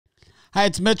Hi,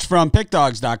 it's Mitch from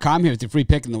PickDawgz.com here with your free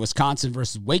pick in the Wisconsin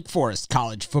versus Wake Forest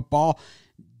college football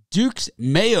Duke's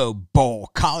Mayo Bowl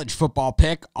college football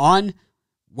pick on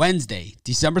Wednesday,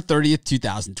 December 30th,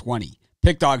 2020.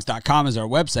 PickDawgz.com is our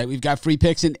website. We've got free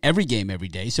picks in every game every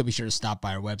day, so be sure to stop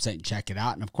by our website and check it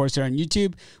out. And of course, here on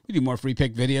YouTube, we do more free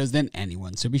pick videos than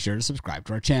anyone, so be sure to subscribe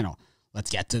to our channel. Let's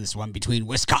get to this one between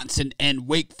Wisconsin and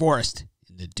Wake Forest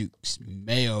in the Duke's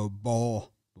Mayo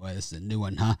Bowl. Boy, this is a new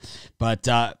one, huh?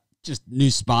 But just new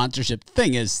sponsorship. The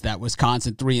thing is that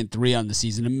Wisconsin 3-3 on the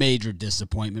season, a major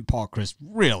disappointment. Paul Chryst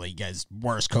really gets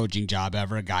worst coaching job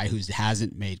ever. A guy who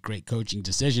hasn't made great coaching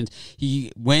decisions.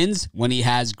 He wins when he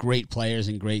has great players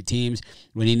and great teams.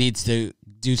 When he needs to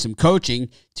do some coaching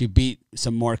to beat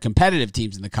some more competitive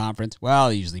teams in the conference, well,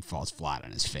 he usually falls flat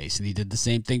on his face. And he did the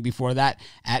same thing before that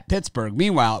at Pittsburgh.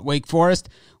 Meanwhile, at Wake Forest,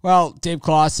 well, Dave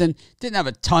Clawson didn't have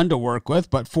a ton to work with,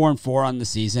 but 4-4 on the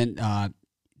season.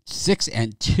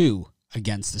 6-2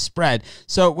 against the spread.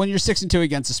 So when you're 6-2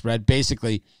 against the spread,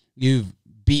 basically you've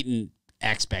beaten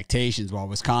expectations, while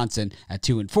Wisconsin at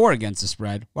 2-4 against the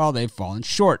spread, well, they've fallen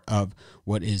short of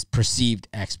what is perceived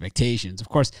expectations. Of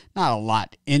course, not a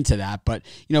lot into that, but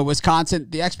Wisconsin,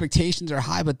 the expectations are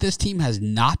high, but this team has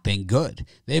not been good.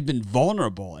 They've been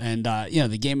vulnerable, and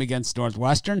the game against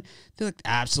Northwestern, they looked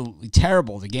absolutely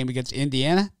terrible. The game against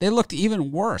Indiana, they looked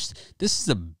even worse.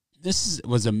 This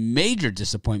was a major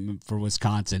disappointment for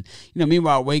Wisconsin.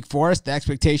 Meanwhile, Wake Forest, the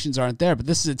expectations aren't there, but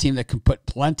this is a team that can put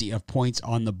plenty of points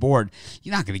on the board.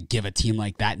 You're not going to give a team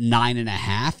like that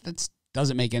 9.5. That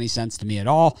doesn't make any sense to me at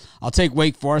all. I'll take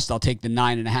Wake Forest. I'll take the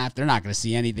 9.5. They're not going to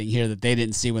see anything here that they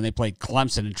didn't see when they played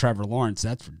Clemson and Trevor Lawrence.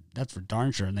 That's for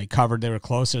darn sure. And they covered. They were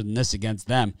closer than this against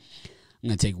them. I'm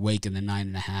going to take Wake in the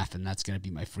 9.5, and that's going to be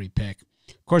my free pick.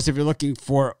 Of course, if you're looking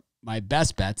for my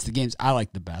best bets, the games I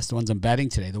like the best, the ones I'm betting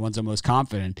today, the ones I'm most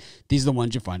confident, these are the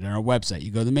ones you find on our website.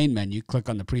 You go to the main menu, click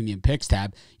on the Premium Picks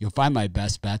tab, you'll find my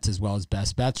best bets as well as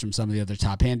best bets from some of the other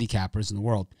top handicappers in the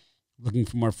world. Looking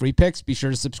for more free picks? Be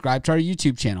sure to subscribe to our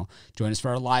YouTube channel. Join us for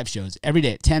our live shows every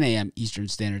day at 10 a.m. Eastern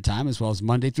Standard Time, as well as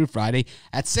Monday through Friday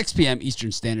at 6 p.m.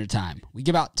 Eastern Standard Time. We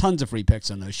give out tons of free picks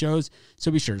on those shows,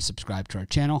 so be sure to subscribe to our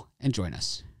channel and join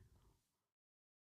us.